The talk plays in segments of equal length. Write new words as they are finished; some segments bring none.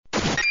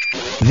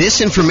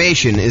This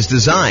information is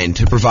designed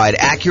to provide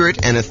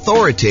accurate and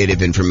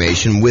authoritative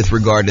information with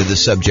regard to the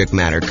subject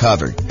matter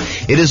covered.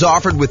 It is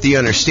offered with the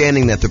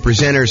understanding that the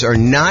presenters are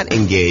not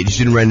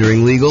engaged in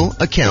rendering legal,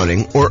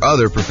 accounting, or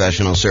other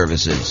professional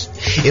services.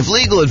 If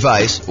legal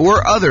advice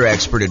or other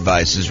expert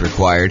advice is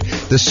required,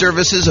 the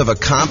services of a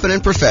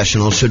competent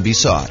professional should be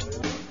sought.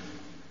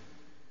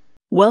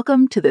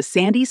 Welcome to the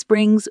Sandy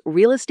Springs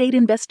Real Estate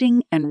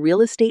Investing and Real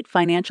Estate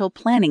Financial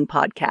Planning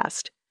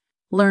Podcast.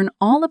 Learn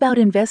all about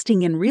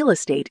investing in real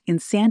estate in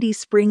Sandy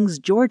Springs,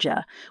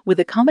 Georgia, with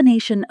a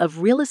combination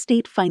of real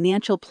estate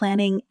financial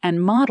planning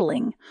and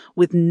modeling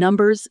with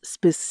numbers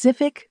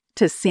specific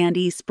to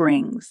Sandy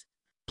Springs,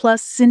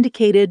 plus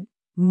syndicated,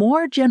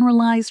 more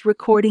generalized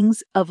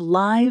recordings of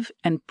live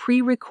and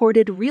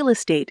pre-recorded real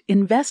estate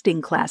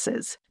investing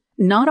classes,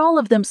 not all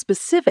of them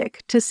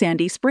specific to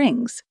Sandy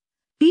Springs.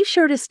 Be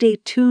sure to stay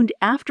tuned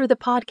after the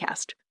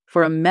podcast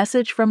for a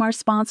message from our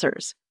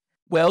sponsors.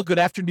 Well, good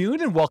afternoon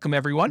and welcome,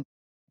 everyone.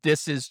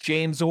 This is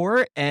James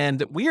Orr,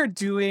 and we are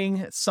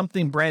doing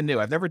something brand new.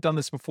 I've never done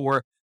this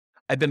before.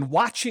 I've been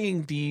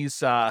watching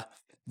these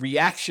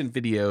reaction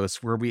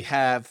videos where we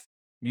have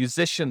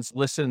musicians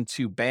listen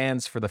to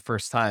bands for the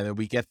first time, and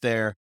we get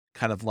their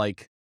kind of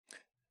like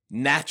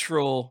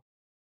natural,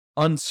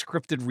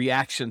 unscripted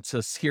reaction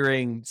to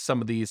hearing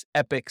some of these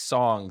epic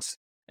songs.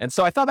 And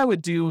so I thought I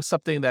would do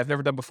something that I've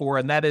never done before,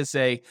 and that is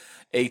a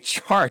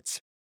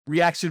chart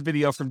reaction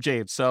video from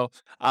James. So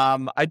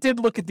I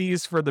did look at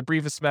these for the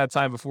briefest amount of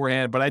time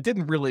beforehand, but I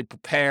didn't really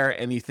prepare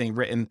anything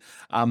written.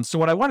 So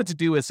what I wanted to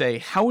do is a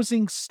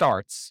housing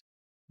starts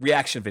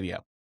reaction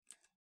video.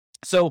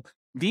 So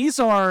these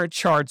are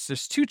charts.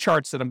 There's two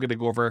charts that I'm going to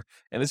go over,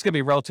 and it's going to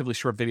be a relatively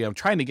short video. I'm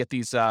trying to get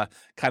these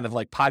kind of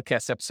like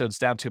podcast episodes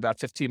down to about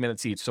 15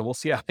 minutes each, so we'll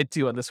see how I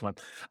do on this one.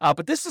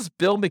 But this is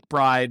Bill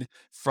McBride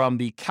from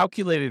the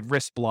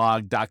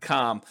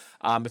calculatedriskblog.com.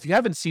 If you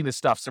haven't seen his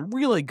stuff, some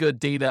really good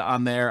data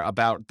on there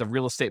about the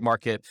real estate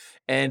market.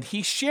 And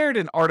he shared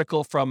an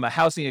article from a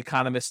housing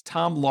economist,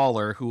 Tom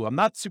Lawler, who I'm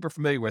not super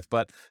familiar with,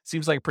 but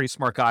seems like a pretty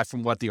smart guy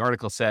from what the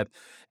article said.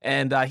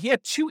 And he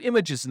had two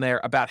images in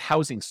there about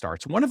housing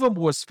starts. One of them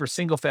was for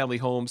single family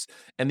homes,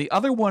 and the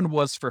other one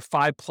was for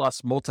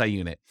 5+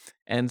 multi-unit.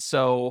 And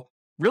so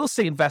real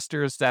estate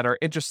investors that are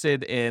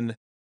interested in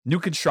new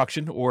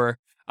construction or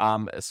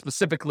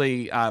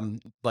specifically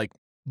like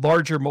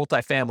larger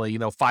multifamily,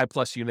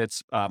 5+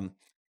 units, kind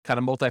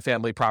of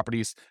multifamily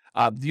properties,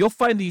 you'll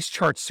find these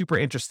charts super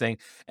interesting.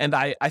 And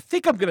I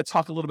think I'm going to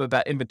talk a little bit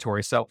about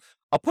inventory. So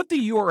I'll put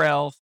the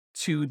URL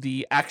to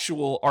the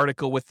actual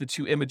article with the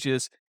two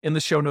images in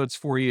the show notes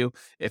for you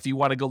if you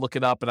want to go look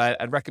it up. And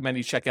I'd recommend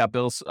you check out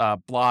Bill's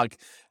blog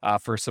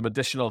for some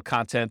additional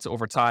content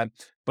over time.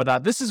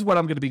 But this is what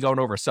I'm going to be going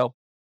over. So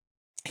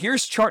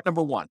here's chart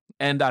number one.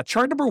 And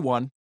chart number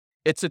one,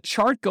 it's a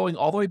chart going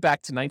all the way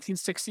back to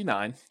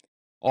 1969,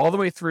 all the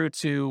way through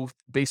to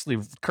basically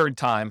current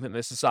time. And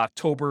this is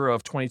October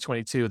of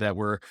 2022 that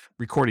we're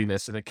recording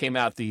this. And it came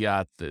out,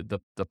 the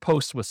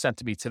post was sent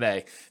to me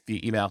today via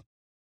email.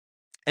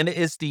 And it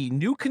is the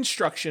new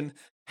construction,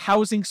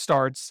 housing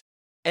starts,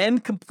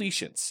 and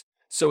completions.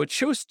 So it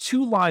shows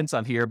two lines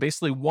on here,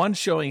 basically one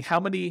showing how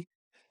many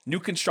new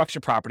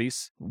construction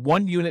properties,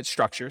 1-unit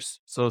structures,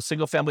 so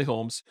single-family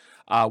homes,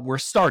 were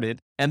started,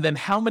 and then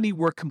how many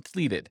were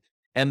completed.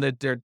 And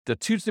the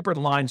two different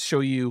lines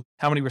show you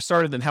how many were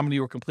started and how many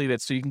were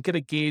completed, so you can get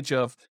a gauge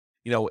of,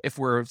 if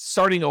we're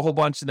starting a whole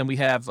bunch and then we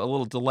have a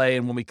little delay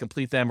in when we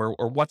complete them,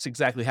 or what's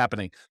exactly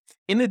happening.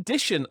 In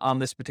addition, on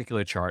this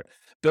particular chart,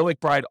 Bill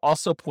McBride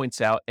also points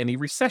out any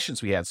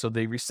recessions we had. So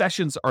the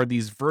recessions are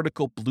these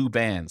vertical blue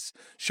bands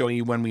showing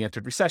you when we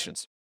entered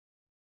recessions.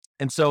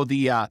 And so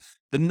the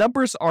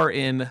numbers are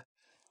in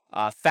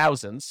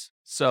thousands.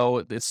 So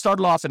it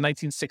started off in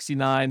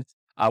 1969.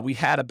 We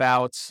had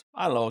about, just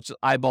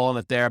eyeballing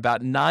it there,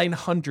 about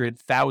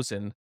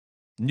 900,000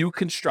 new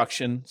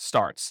construction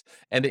starts,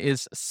 and it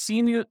is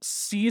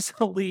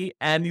seasonally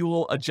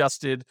annual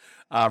adjusted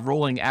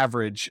rolling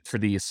average for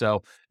these.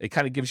 So it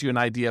kind of gives you an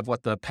idea of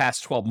what the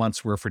past 12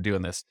 months were for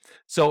doing this.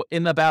 So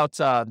in about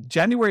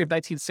January of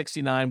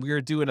 1969, we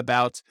were doing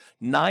about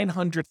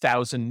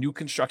 900,000 new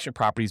construction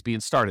properties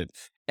being started,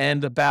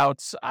 and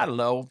about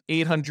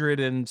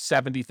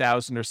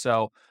 870,000 or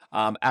so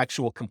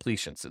actual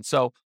completions. And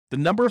so the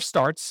number of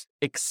starts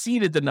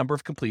exceeded the number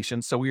of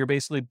completions. So we were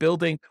basically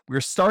we were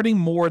starting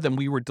more than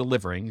we were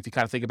delivering, if you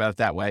kind of think about it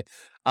that way.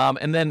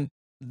 And then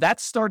that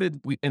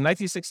started, in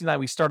 1969,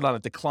 we started on a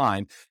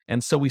decline.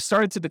 And so we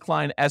started to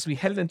decline as we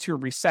headed into a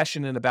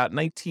recession in about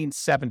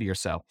 1970 or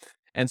so.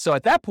 And so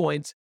at that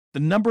point, the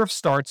number of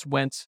starts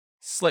went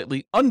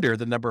slightly under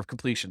the number of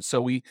completions.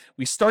 So we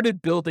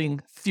started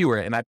building fewer,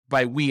 and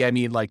by we, I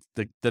mean like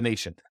the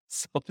nation.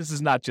 So this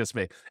is not just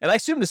me. And I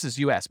assume this is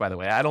U.S., by the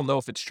way. I don't know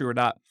if it's true or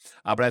not,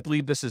 but I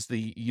believe this is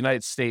the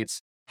United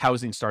States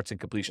housing starts and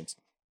completions.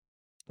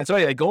 And so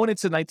anyway, going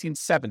into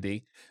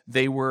 1970,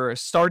 they were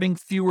starting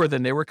fewer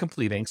than they were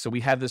completing. So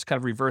we had this kind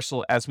of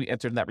reversal as we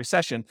entered that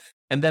recession.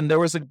 And then there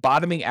was a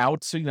bottoming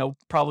out, so,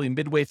 probably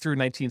midway through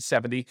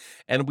 1970.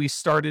 And we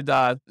started,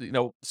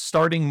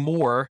 starting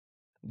more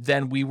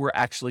than we were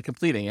actually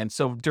completing. And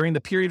so during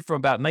the period from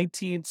about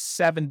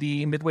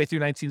 1970, midway through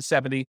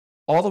 1970,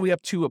 all the way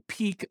up to a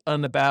peak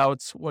on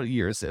about, what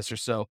year is this or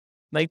so?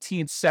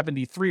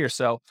 1973 or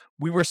so,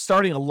 we were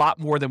starting a lot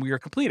more than we were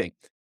completing.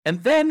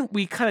 And then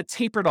we kind of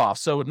tapered off.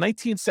 So in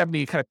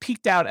 1970, it kind of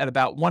peaked out at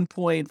about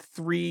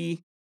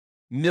 1.3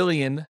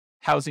 million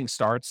housing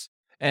starts.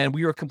 And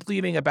we were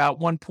completing about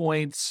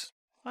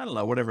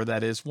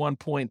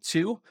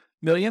 1.2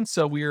 million.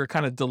 So we were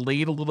kind of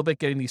delayed a little bit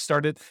getting these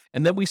started.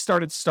 And then we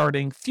started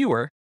starting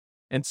fewer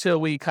until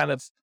we kind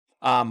of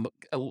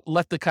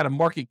let the kind of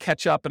market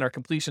catch up and our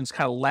completions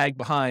kind of lag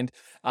behind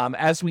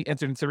as we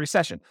entered into the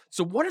recession.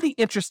 So one of the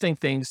interesting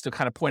things to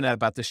kind of point out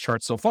about this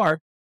chart so far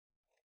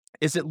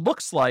is it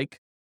looks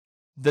like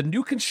the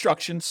new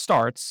construction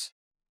start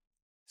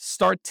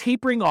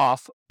tapering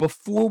off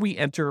before we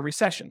enter a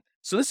recession.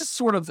 So this is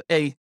sort of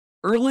a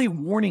early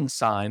warning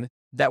sign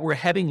that we're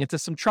heading into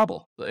some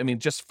trouble. I mean,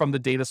 just from the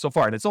data so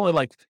far. And it's only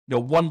like,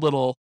 one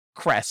little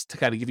crest to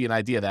kind of give you an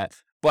idea of that.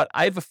 But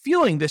I have a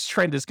feeling this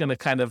trend is going to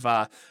kind of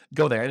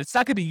go there. And it's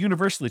not going to be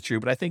universally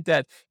true, but I think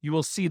that you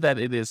will see that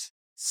it is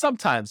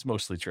sometimes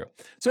mostly true.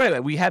 So anyway,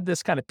 we had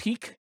this kind of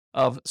peak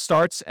of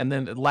starts and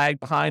then it lagged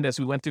behind as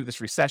we went through this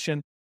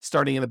recession,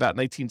 starting in about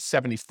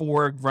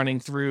 1974, running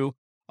through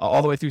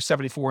all the way through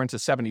 74 into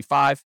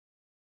 75,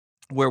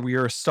 where we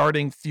are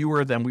starting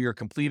fewer than we are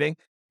completing.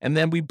 And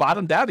then we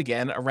bottomed out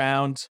again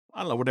around, I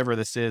don't know, whatever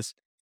this is,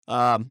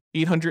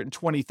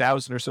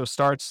 820,000 or so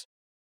starts,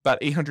 about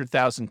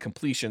 800,000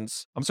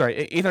 completions. I'm sorry,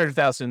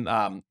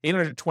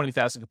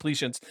 820,000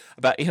 completions,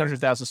 about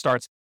 800,000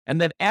 starts.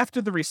 And then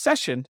after the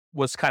recession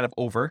was kind of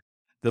over,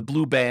 the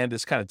blue band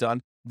is kind of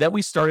done, then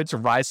we started to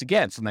rise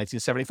again from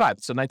 1975.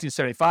 So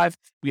 1975,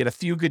 we had a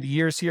few good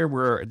years here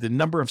where the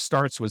number of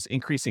starts was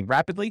increasing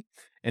rapidly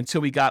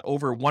until we got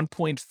over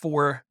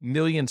 1.4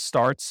 million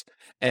starts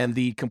and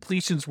the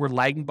completions were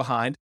lagging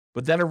behind.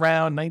 But then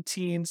around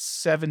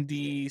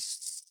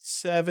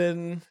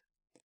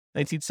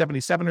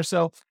 1977 or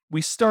so,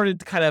 we started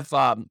to kind of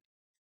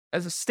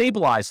as a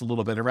stabilize a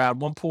little bit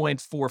around 1.45,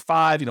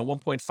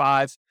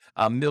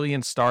 1.5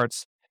 million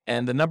starts.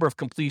 And the number of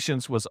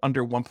completions was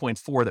under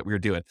 1.4 that we were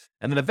doing.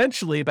 And then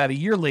eventually, about a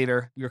year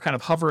later, we were kind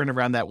of hovering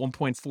around that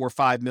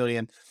 1.45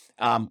 million.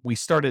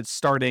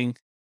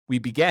 We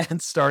began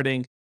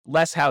starting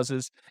less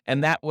houses,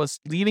 and that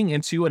was leading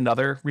into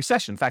another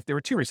recession. In fact, there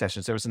were two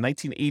recessions. There was a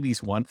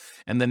 1980s one,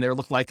 and then there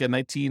looked like a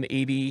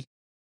 1980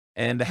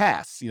 and a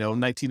half,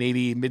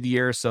 1980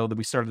 mid-year. So that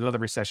we started another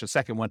recession,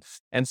 second one.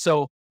 And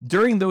so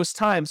during those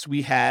times,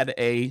 we had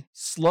a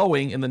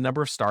slowing in the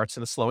number of starts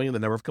and a slowing in the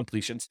number of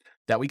completions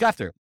that we got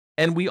through.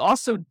 And we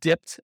also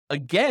dipped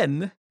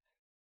again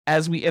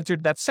as we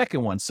entered that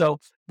second one. So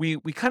we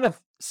kind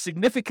of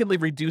significantly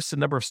reduced the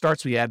number of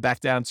starts we had back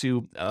down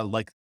to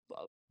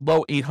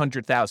low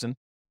 800,000.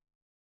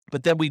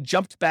 But then we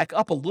jumped back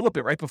up a little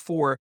bit right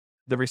before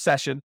the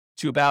recession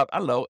to about, I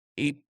don't know,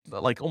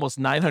 almost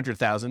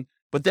 900,000.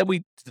 But then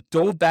we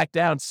dove back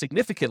down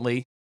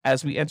significantly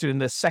as we entered in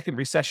the second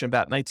recession,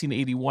 about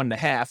 1981 and a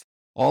half,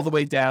 all the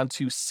way down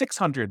to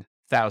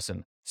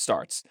 600,000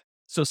 starts.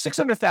 So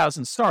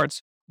 600,000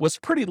 starts was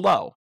pretty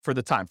low for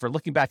the time, for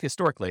looking back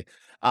historically.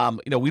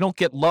 We don't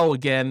get lower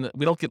than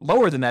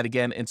that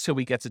again until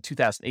we get to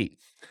 2008.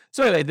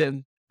 So anyway,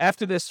 then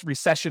after this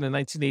recession in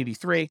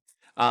 1983,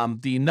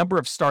 the number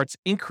of starts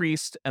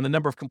increased and the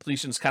number of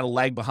completions kind of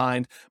lagged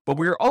behind, but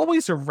we were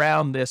always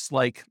around this,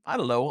 a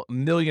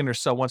million or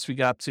so once we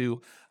got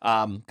to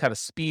kind of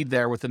speed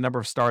there with the number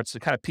of starts. It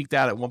kind of peaked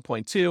out at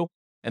 1.2.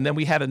 And then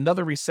we had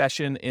another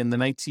recession in the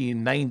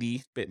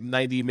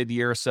 1990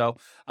 mid-year or so,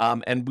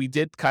 and we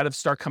did kind of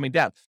start coming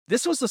down.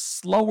 This was a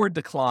slower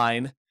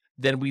decline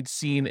than we'd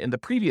seen in the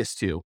previous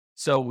two.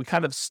 So we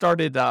kind of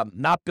started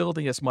not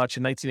building as much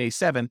in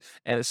 1987,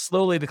 and it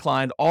slowly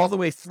declined all the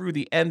way through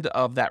the end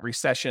of that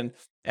recession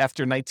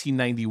after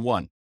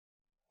 1991.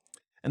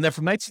 And then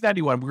from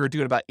 1991, we were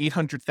doing about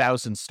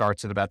 800,000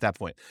 starts at about that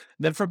point.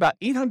 And then from about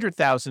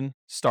 800,000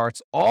 starts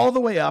all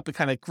the way up, it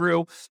kind of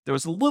grew. There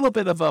was a little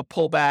bit of a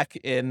pullback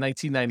in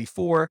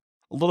 1994,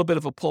 a little bit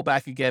of a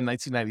pullback again in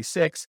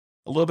 1996,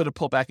 a little bit of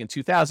pullback in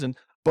 2000,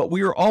 but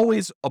we were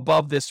always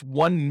above this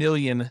 1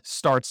 million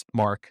starts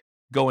mark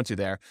going to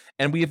there.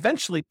 And we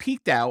eventually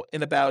peaked out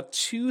in about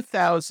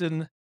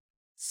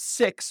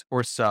 2006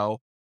 or so,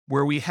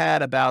 where we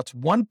had about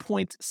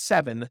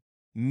 1.7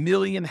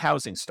 million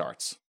housing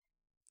starts.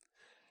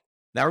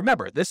 Now,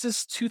 remember, this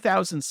is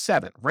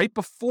 2007, right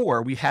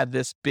before we had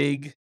this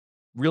big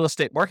real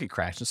estate market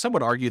crash. And some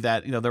would argue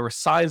that, there were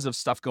signs of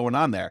stuff going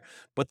on there,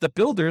 but the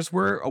builders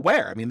were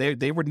aware. I mean, they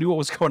knew what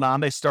was going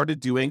on. They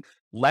started doing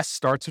less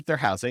starts with their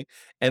housing.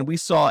 And we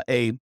saw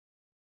a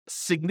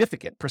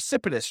significant,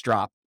 precipitous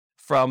drop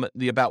from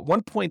the about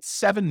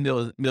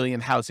 1.7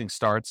 million housing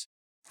starts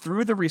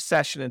through the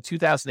recession in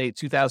 2008,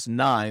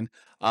 2009,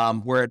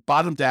 where it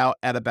bottomed out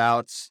at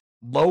about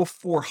low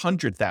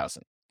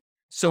 400,000.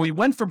 So we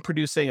went from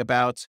producing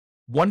about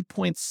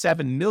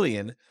 1.7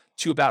 million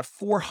to about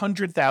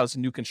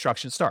 400,000 new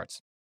construction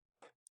starts.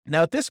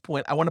 Now, at this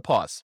point, I want to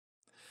pause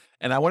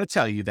and I want to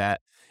tell you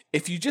that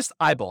if you just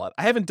eyeball it,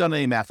 I haven't done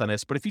any math on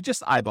this, but if you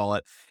just eyeball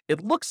it,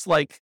 it looks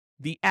like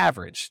the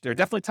average, there are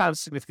definitely times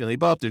significantly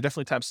above, there are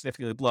definitely times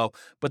significantly below,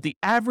 but the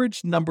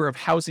average number of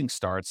housing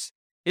starts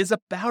is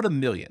about 1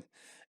 million.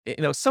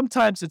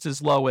 Sometimes it's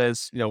as low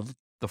as,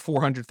 the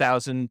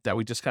 400,000 that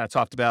we just kind of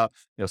talked about,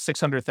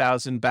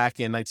 600,000 back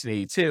in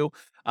 1982.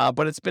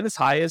 But it's been as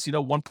high as,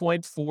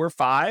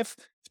 1.45.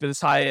 It's been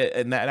as high,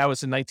 and that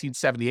was in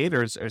 1978,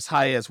 or as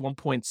high as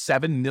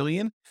 1.7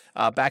 million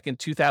back in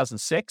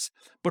 2006.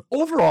 But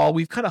overall,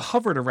 we've kind of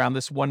hovered around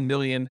this 1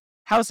 million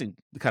housing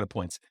kind of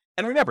points.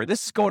 And remember,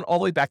 this is going all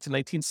the way back to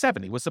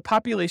 1970. Was the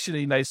population of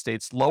the United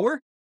States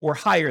lower or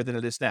higher than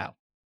it is now?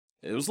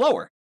 It was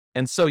lower.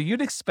 And so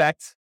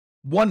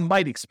one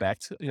might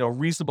expect, a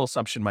reasonable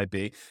assumption might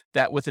be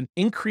that with an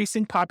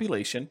increasing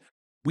population,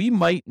 we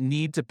might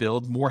need to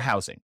build more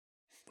housing,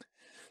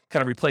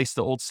 kind of replace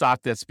the old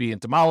stock that's being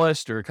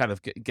demolished or kind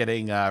of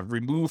getting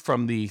removed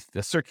from the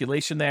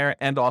circulation there,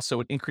 and also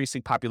an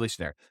increasing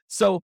population there.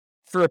 So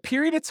for a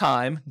period of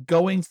time,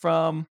 going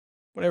from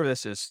whatever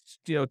this is,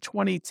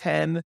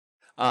 2010,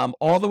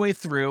 all the way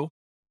through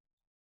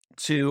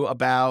to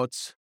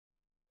about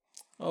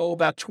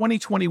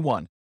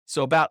 2021.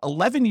 So about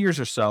 11 years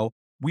or so,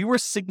 we were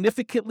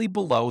significantly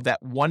below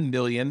that 1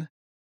 million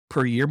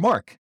per year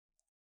mark.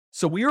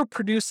 So we were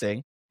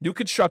producing, new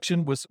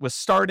construction was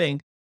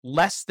starting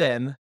less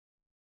than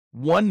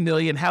 1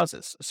 million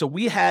houses. So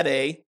we had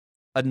a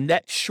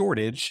net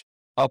shortage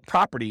of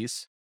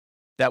properties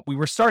that we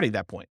were starting at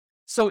that point.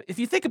 So if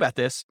you think about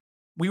this,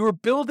 we were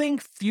building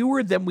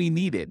fewer than we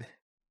needed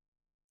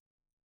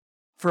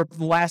for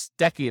the last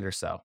decade or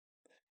so.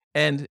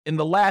 And in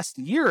the last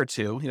year or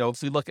two,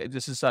 if we look at,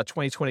 this is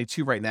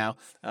 2022 right now,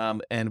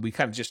 and we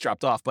kind of just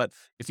dropped off. But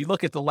if you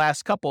look at the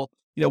last couple,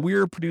 we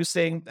were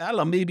producing, I don't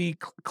know, maybe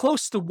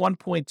close to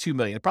 1.2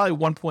 million, probably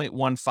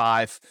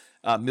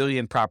 1.15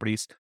 million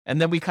properties. And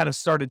then we kind of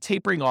started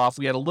tapering off.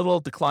 We had a little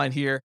decline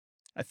here.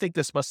 I think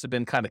this must have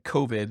been kind of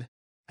COVID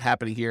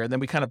happening here. And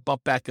then we kind of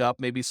bumped back up,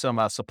 maybe some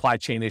supply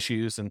chain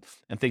issues and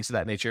things of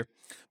that nature.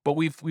 But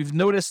we've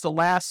noticed the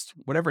last,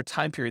 whatever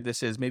time period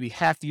this is, maybe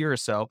half year or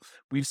so,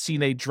 we've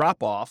seen a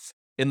drop off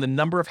in the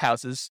number of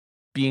houses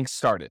being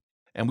started.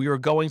 And we were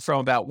going from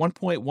about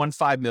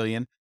 1.15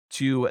 million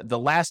to the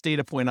last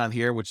data point on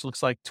here, which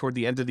looks like toward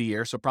the end of the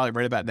year. So probably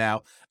right about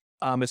now,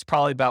 it's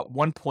probably about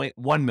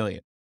 1.1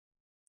 million.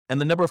 And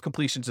the number of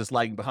completions is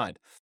lagging behind.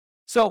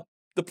 So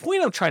the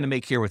point I'm trying to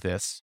make here with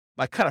this,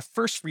 my kind of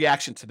first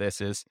reaction to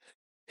this is,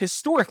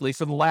 historically,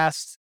 for the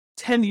last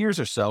 10 years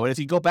or so, and if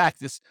you go back,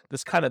 this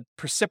kind of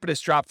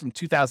precipitous drop from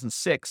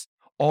 2006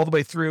 all the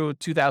way through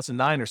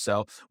 2009 or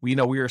so, we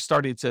were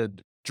starting to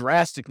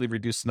drastically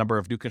reduce the number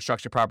of new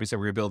construction properties that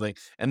we were building.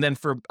 And then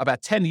for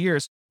about 10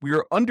 years, we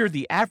were under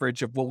the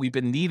average of what we've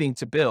been needing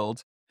to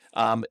build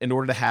in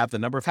order to have the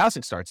number of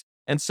housing starts.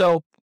 And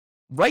so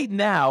right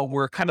now,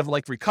 we're kind of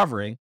like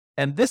recovering.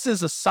 And this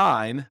is a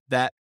sign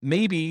that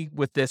maybe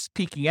with this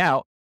peaking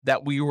out,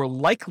 that we will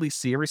likely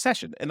see a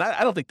recession. And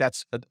I don't think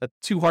that's a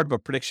too hard of a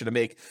prediction to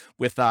make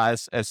with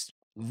as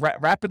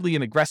rapidly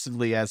and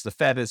aggressively as the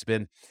Fed has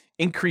been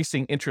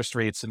increasing interest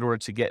rates in order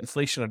to get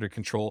inflation under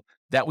control,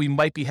 that we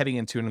might be heading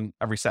into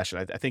a recession.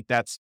 I think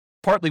that's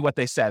partly what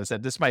they said, is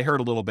that this might hurt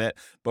a little bit,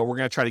 but we're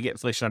going to try to get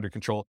inflation under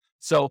control.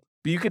 So,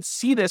 but you could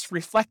see this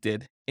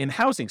reflected in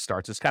housing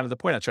starts is kind of the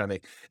point I'm trying to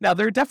make. Now,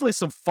 there are definitely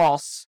some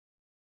false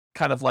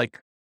kind of like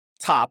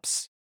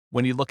tops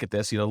when you look at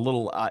this,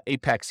 little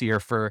apex here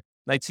for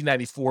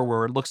 1994,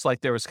 where it looks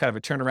like there was kind of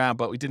a turnaround,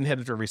 but we didn't head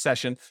into a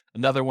recession.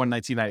 Another one,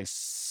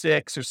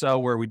 1996 or so,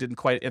 where we didn't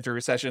quite enter a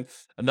recession.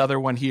 Another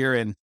one here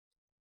in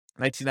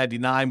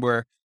 1999,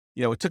 where,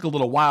 it took a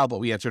little while, but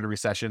we entered a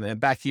recession. And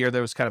back here,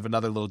 there was kind of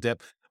another little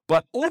dip.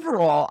 But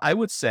overall, I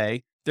would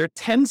say there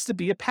tends to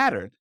be a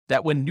pattern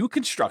that when new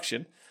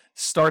construction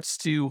starts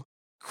to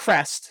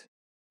crest,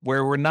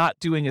 where we're not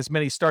doing as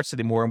many starts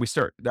anymore, and we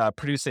start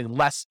producing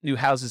less new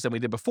houses than we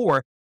did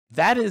before,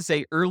 that is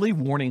a early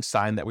warning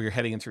sign that we are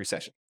heading into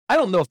recession. I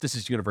don't know if this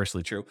is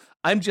universally true.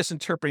 I'm just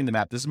interpreting the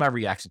map. This is my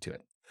reaction to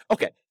it.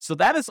 Okay, so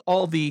that is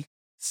all the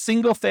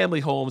single family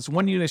homes,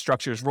 one unit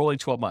structures rolling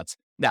 12 months.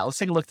 Now let's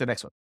take a look at the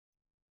next one.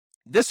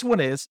 This one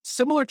is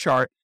similar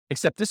chart,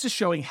 except this is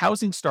showing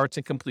housing starts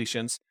and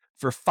completions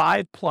for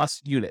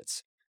 5+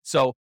 units.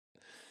 So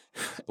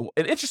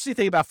an interesting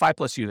thing about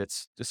 5+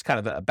 units, just kind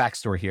of a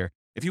backstory here.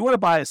 If you want to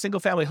buy a single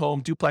family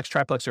home, duplex,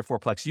 triplex, or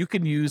fourplex, you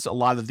can use a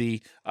lot of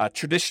the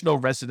traditional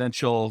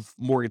residential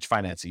mortgage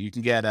financing. You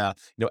can get a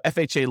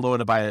FHA loan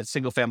to buy a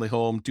single family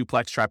home,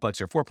 duplex,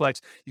 triplex, or fourplex.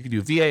 You can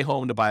do VA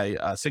home to buy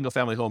a single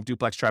family home,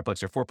 duplex,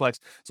 triplex, or fourplex,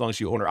 as long as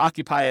you own or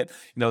occupy it.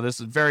 This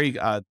is very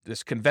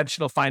this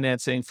conventional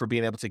financing for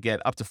being able to get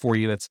up to 4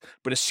 units.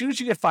 But as soon as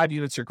you get 5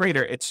 units or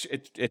greater,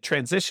 it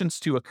transitions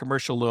to a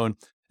commercial loan.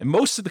 And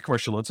most of the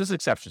commercial loans, there's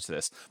exceptions to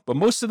this, but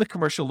most of the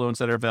commercial loans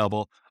that are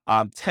available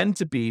tend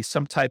to be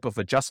some type of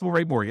adjustable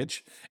rate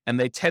mortgage, and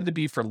they tend to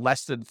be for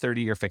less than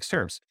 30-year fixed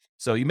terms.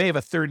 So you may have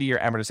a 30-year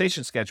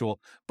amortization schedule,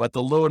 but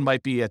the loan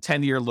might be a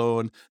 10-year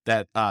loan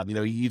that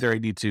you either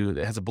need to,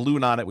 it has a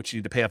balloon on it, which you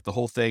need to pay up the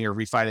whole thing or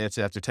refinance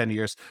it after 10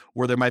 years,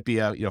 or there might be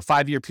a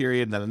 5-year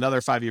period, and then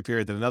another 5-year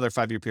period, then another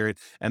 5-year period,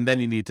 and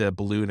then you need to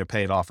balloon or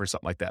pay it off or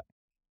something like that.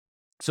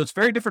 So it's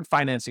very different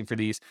financing for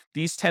these.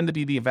 These tend to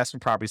be the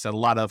investment properties that a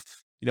lot of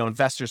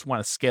investors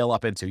want to scale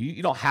up into.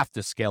 You don't have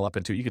to scale up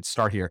into. You could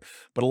start here,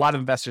 but a lot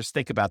of investors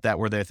think about that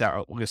where they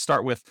thought, we're going to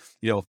start with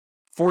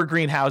 4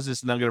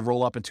 greenhouses, and then I'm going to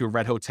roll up into a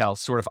red hotel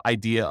sort of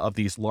idea of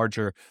these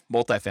larger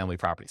multifamily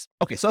properties.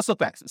 Okay, so let's look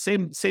back.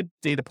 Same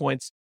data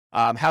points.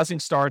 Housing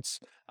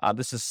starts.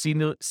 This is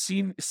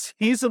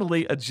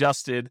seasonally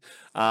adjusted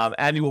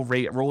annual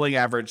rate, rolling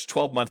average,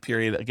 12-month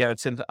period. Again,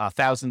 it's in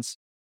thousands.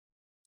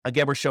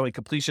 Again, we're showing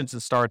completions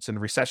and starts, and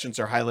recessions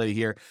are highlighted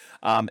here.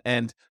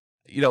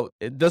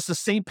 Does the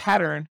same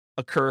pattern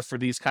occur for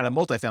these kind of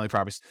multifamily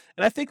properties?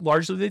 And I think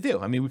largely they do.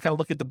 I mean, we kind of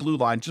look at the blue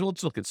line,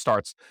 just look at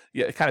starts.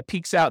 It kind of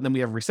peaks out, and then we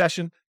have a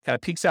recession, kind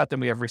of peaks out, then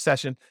we have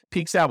recession,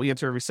 peaks out, we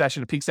enter a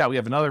recession, it peaks out, we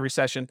have another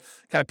recession,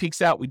 kind of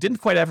peaks out, we didn't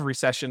quite have a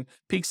recession,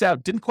 peaks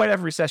out, didn't quite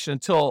have a recession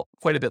until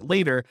quite a bit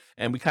later,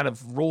 and we kind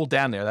of rolled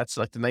down there. That's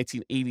like the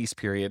 1980s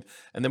period.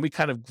 And then we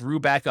kind of grew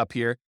back up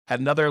here, had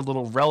another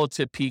little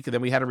relative peak, and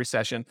then we had a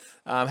recession,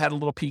 had a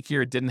little peak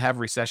here, didn't have a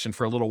recession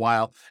for a little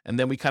while, and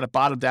then we kind of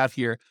bottomed out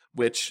here,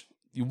 which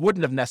you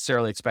wouldn't have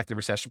necessarily expected a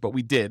recession, but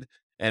we did.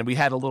 And we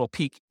had a little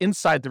peak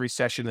inside the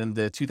recession in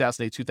the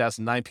 2008,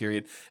 2009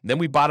 period. And then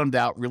we bottomed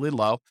out really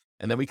low.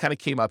 And then we kind of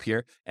came up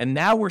here. And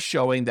now we're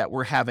showing that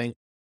we're having,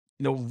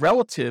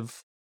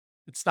 relative,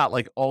 it's not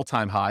like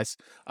all-time highs,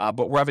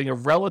 but we're having a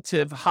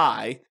relative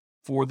high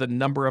for the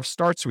number of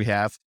starts we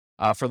have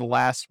for the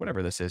last,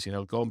 whatever this is,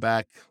 going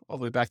back all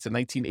the way back to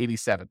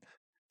 1987.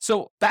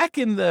 So back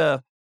in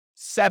the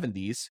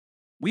 70s,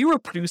 we were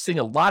producing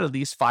a lot of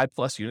these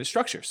 5+ unit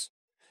structures.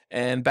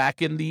 And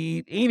back in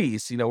the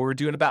 80s, we were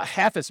doing about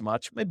half as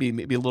much, maybe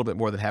a little bit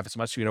more than half as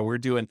much. We were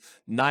doing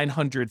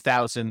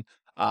 900,000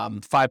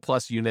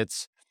 5+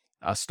 units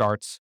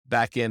starts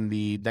back in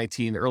the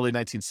early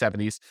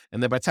 1970s.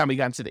 And then by the time we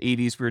got into the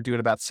 80s, we were doing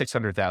about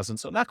 600,000.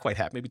 So not quite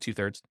half, maybe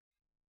 2/3.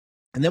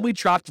 And then we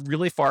dropped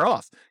really far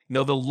off.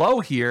 The low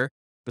here,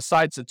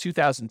 besides the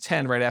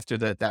 2010, right after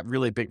that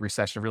really big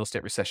recession, real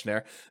estate recession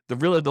there,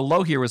 the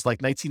low here was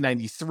like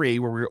 1993,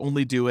 where we were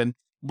only doing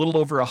little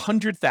over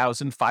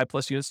 100,000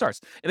 5+ unit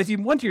starts. And if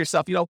you wonder to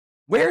yourself,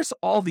 where's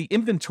all the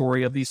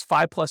inventory of these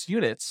 5+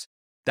 units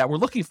that we're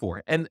looking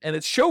for? And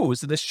it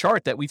shows in this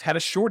chart that we've had a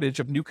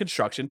shortage of new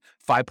construction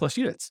 5+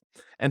 units.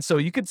 And so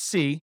you could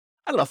see,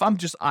 I don't know if I'm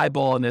just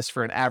eyeballing this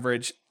for an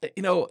average,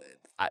 the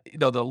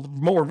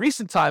more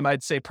recent time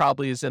I'd say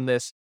probably is in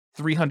this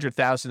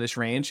 300,000-ish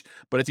range.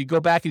 But if you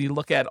go back and you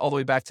look at all the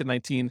way back to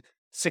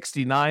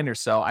 1969 or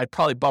so, I'd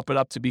probably bump it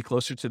up to be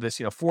closer to this,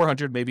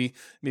 400, maybe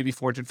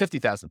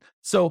 450,000.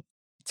 So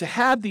to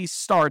have these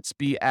starts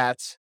be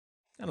at,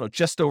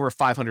 just over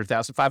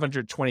 500,000,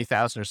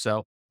 520,000 or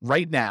so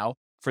right now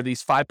for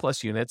these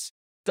 5+ units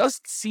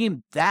doesn't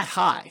seem that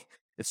high.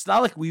 It's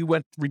not like we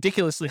went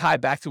ridiculously high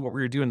back to what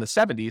we were doing in the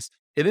 70s.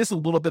 It is a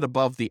little bit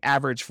above the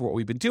average for what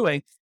we've been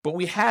doing, but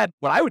we had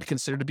what I would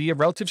consider to be a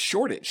relative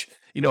shortage.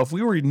 If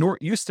we were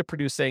used to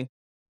producing,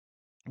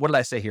 what did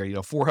I say here?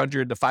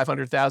 400 to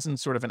 500,000,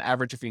 sort of an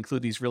average if you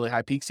include these really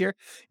high peaks here.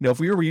 If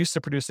we were used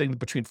to producing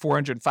between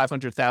 400 and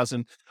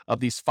 500,000 of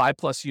these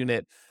 5+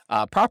 unit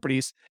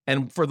properties,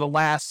 and for the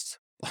last,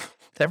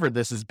 whatever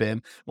this has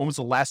been, when was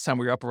the last time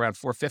we were up around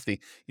 450?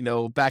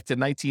 Back to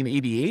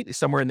 1988,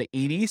 somewhere in the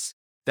 80s,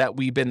 that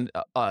we've been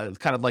kind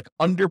of like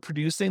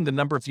underproducing the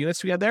number of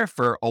units we had there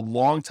for a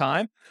long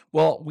time.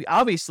 Well, we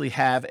obviously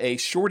have a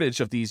shortage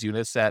of these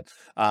units that,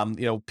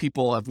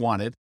 people have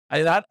wanted.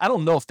 I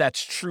don't know if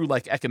that's true,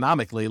 like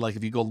economically, like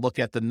if you go look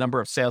at the number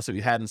of sales that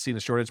we had and seen a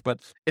shortage, but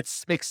it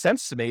makes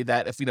sense to me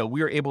that if, we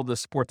were able to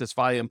support this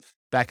volume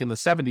back in the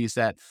 70s,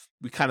 that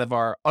we kind of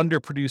are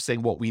underproducing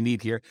what we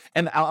need here.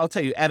 And I'll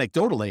tell you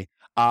anecdotally,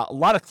 a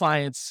lot of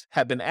clients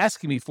have been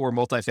asking me for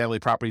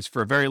multifamily properties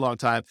for a very long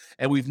time,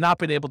 and we've not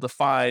been able to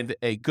find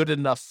a good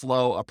enough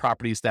flow of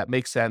properties that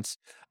make sense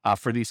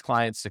for these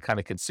clients to kind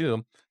of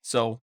consume.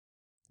 So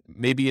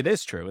maybe it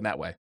is true in that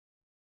way.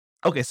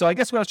 Okay, so I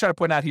guess what I was trying to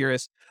point out here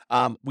is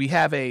we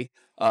have a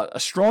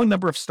strong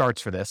number of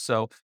starts for this.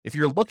 So if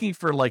you're looking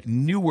for like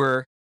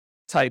newer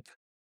type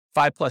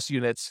 5+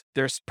 units,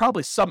 there's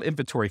probably some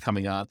inventory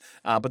coming on,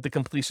 but the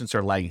completions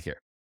are lagging here.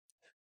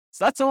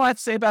 So that's all I have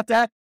to say about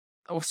that.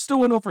 I still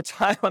went over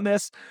time on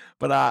this,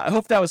 but I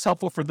hope that was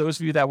helpful for those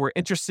of you that were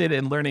interested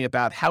in learning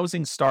about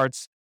housing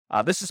starts.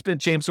 This has been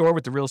James Orr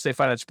with the Real Estate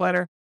Financial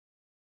Planner.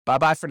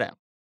 Bye-bye for now.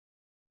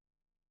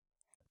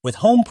 With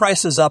home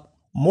prices up,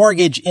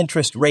 mortgage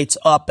interest rates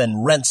up,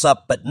 and rents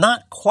up, but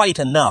not quite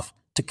enough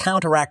to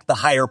counteract the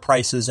higher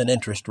prices and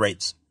interest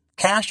rates,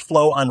 cash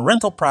flow on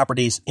rental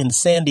properties in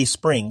Sandy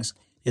Springs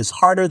is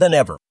harder than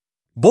ever.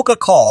 Book a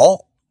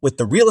call with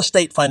the Real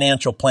Estate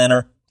Financial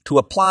Planner to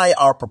apply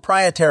our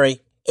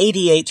proprietary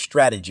 88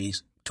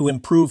 strategies to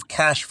improve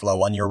cash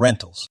flow on your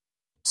rentals.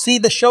 See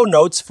the show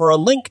notes for a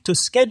link to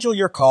schedule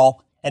your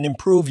call and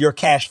improve your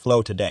cash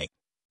flow today.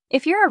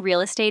 If you're a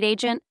real estate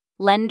agent,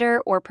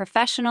 lender, or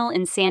professional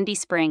in Sandy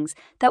Springs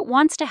that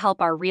wants to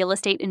help our real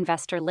estate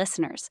investor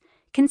listeners,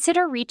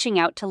 consider reaching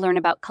out to learn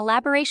about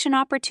collaboration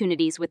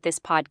opportunities with this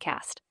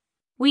podcast.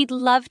 We'd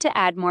love to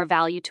add more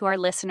value to our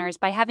listeners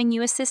by having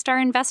you assist our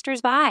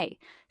investors buy,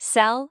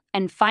 sell,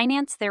 and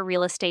finance their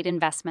real estate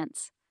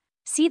investments.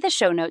 See the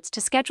show notes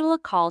to schedule a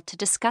call to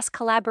discuss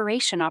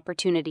collaboration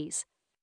opportunities.